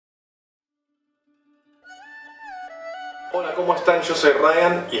Hola, ¿cómo están? Yo soy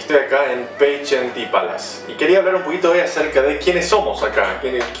Ryan y estoy acá en Pei Chen Tea Palace. Y quería hablar un poquito hoy acerca de quiénes somos acá,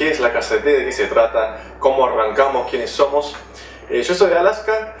 qué es la casa de té, de qué se trata, cómo arrancamos, quiénes somos. Yo soy de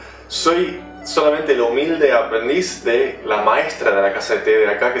Alaska, soy solamente el humilde aprendiz de la maestra de la casa de té de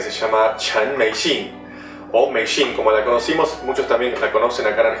acá que se llama Chen Mei-xin, o Mei-xin, como la conocimos, muchos también la conocen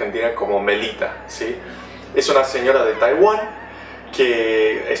acá en Argentina como Melita, ¿sí? Es una señora de Taiwán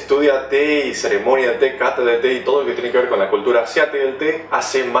que estudia té y ceremonia de té, cata de té y todo lo que tiene que ver con la cultura asiática del té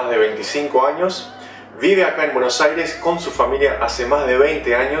hace más de 25 años. Vive acá en Buenos Aires con su familia hace más de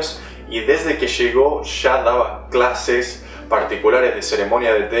 20 años y desde que llegó ya daba clases particulares de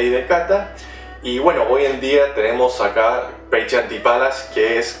ceremonia de té y de cata. Y bueno, hoy en día tenemos acá Pei Chen Tea Palace,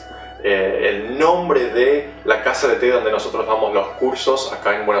 que es el nombre de la casa de té donde nosotros damos los cursos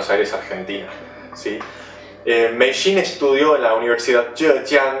acá en Buenos Aires, Argentina, ¿sí? Mei-xin estudió en la Universidad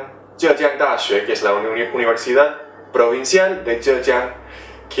Zhejiang Daxue, que es la Universidad Provincial de Zhejiang,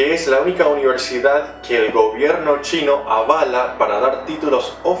 que es la única universidad que el gobierno chino avala para dar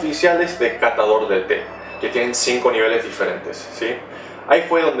títulos oficiales de catador de té, que tienen 5 niveles diferentes, ¿sí? Ahí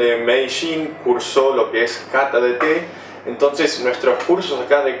fue donde Mei-xin cursó lo que es cata de té. Entonces nuestros cursos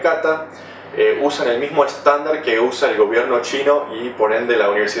acá de cata usan el mismo estándar que usa el gobierno chino y por ende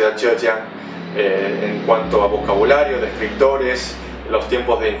la Universidad Zhejiang en cuanto a vocabulario, descriptores, los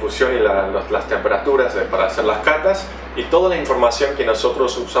tiempos de infusión y las temperaturas para hacer las catas, y toda la información que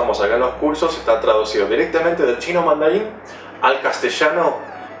nosotros usamos acá en los cursos está traducido directamente del chino mandarín al castellano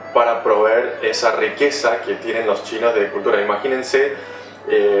para proveer esa riqueza que tienen los chinos de cultura. Imagínense,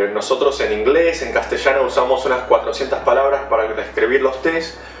 nosotros en inglés, en castellano usamos unas 400 palabras para describir los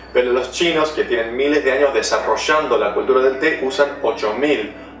tés, pero los chinos, que tienen miles de años desarrollando la cultura del té, usan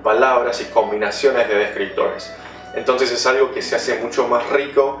 8000 palabras y combinaciones de descriptores. Entonces es algo que se hace mucho más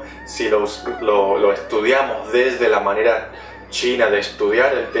rico si lo estudiamos desde la manera china de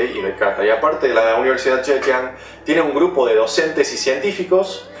estudiar el té y de cata. Y aparte, la Universidad Zhejiang tiene un grupo de docentes y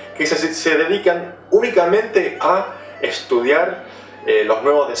científicos que se dedican únicamente a estudiar los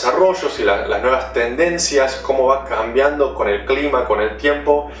nuevos desarrollos y las nuevas tendencias, cómo va cambiando con el clima, con el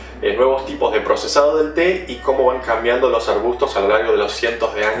tiempo, nuevos tipos de procesado del té y cómo van cambiando los arbustos a lo largo de los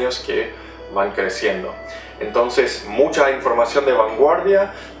cientos de años que van creciendo. Entonces, mucha información de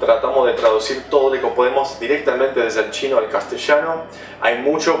vanguardia, tratamos de traducir todo lo que podemos directamente desde el chino al castellano. Hay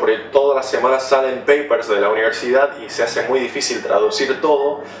mucho, porque todas las semanas salen papers de la universidad y se hace muy difícil traducir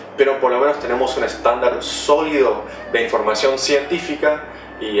todo, pero por lo menos tenemos un estándar sólido de información científica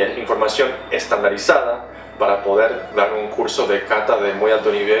y información estandarizada para poder dar un curso de cata de muy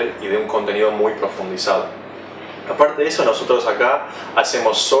alto nivel y de un contenido muy profundizado. Aparte de eso, nosotros acá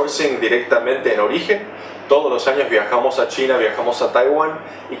hacemos sourcing directamente en origen. Todos los años viajamos a China, viajamos a Taiwán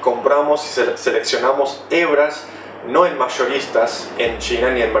y compramos y seleccionamos hebras, no en mayoristas en China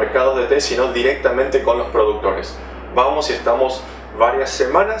ni en mercados de té, sino directamente con los productores. Vamos y estamos varias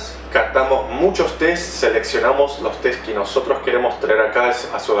semanas, catamos muchos tés, seleccionamos los tés que nosotros queremos traer acá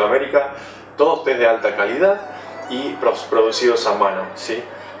a Sudamérica, todos tés de alta calidad y producidos a mano, ¿sí?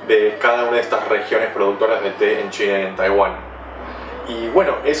 De cada una de estas regiones productoras de té en China y en Taiwán. Y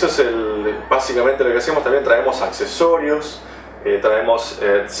bueno, eso es básicamente lo que hacemos. También traemos accesorios, traemos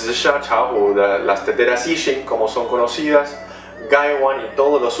las teteras Yixing, como son conocidas, gaiwan y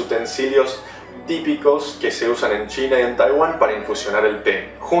todos los utensilios típicos que se usan en China y en Taiwán para infusionar el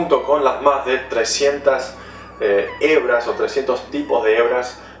té, junto con las más de 300 hebras o 300 tipos de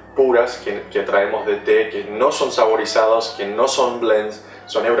hebras puras que traemos de té, que no son saborizados, que no son blends,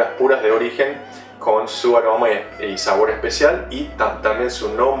 son hebras puras de origen con su aroma y sabor especial y también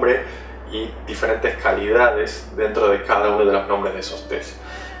su nombre y diferentes calidades dentro de cada uno de los nombres de esos tés.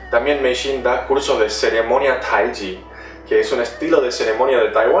 También Mei-xin da cursos de ceremonia Taiji, que es un estilo de ceremonia de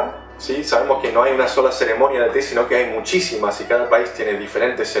Taiwán, ¿sí? Sabemos que no hay una sola ceremonia de té, sino que hay muchísimas y cada país tiene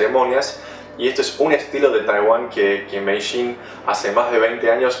diferentes ceremonias. Y este es un estilo de Taiwán que Mei-xin hace más de 20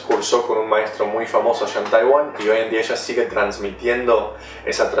 años cursó con un maestro muy famoso allá en Taiwán y hoy en día ella sigue transmitiendo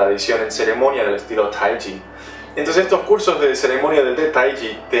esa tradición en ceremonia del estilo Taiji. Entonces estos cursos de ceremonia del té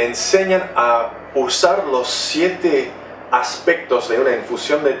Taiji te enseñan a usar los 7 aspectos de una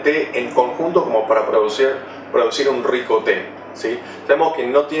infusión de té en conjunto como para producir un rico té, ¿sí? Sabemos que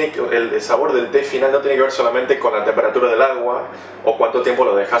el sabor del té final no tiene que ver solamente con la temperatura del agua o cuánto tiempo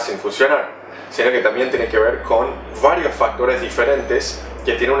lo dejas infusionar, sino que también tiene que ver con varios factores diferentes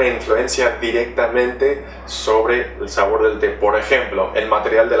que tienen una influencia directamente sobre el sabor del té. Por ejemplo, el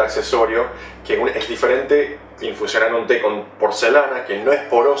material del accesorio, que es diferente infusionar un té con porcelana, que no es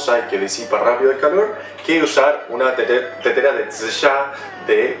porosa y que disipa rápido el calor, que usar una tetera de zixia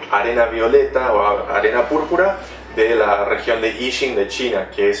de arena violeta o arena púrpura, de la región de Yixing de China,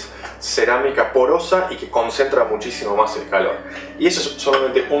 que es cerámica porosa y que concentra muchísimo más el calor. Y eso es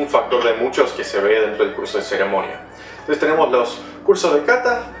solamente un factor de muchos que se ve dentro del curso de ceremonia. Entonces tenemos los cursos de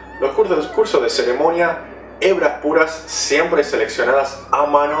cata, los cursos de ceremonia, hebras puras siempre seleccionadas a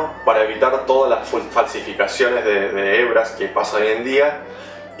mano para evitar todas las falsificaciones de hebras que pasa hoy en día,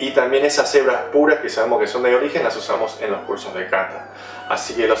 y también esas hebras puras que sabemos que son de origen las usamos en los cursos de cata.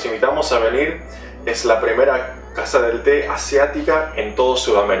 Así que los invitamos a venir. Es la primera casa del té asiática en todo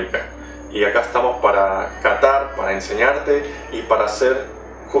Sudamérica, y acá estamos para catar, para enseñarte y para hacer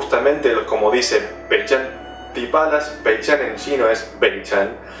justamente como dice Pei Chen Tea Palace. Pei Chen en chino es Pei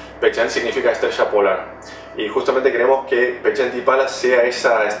Chen. Pei Chen significa estrella polar, y justamente queremos que Pei Chen Tea Palace sea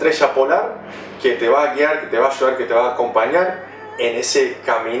esa estrella polar que te va a guiar, que te va a ayudar, que te va a acompañar en ese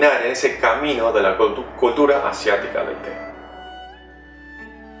caminar, en ese camino de la cultura asiática del té.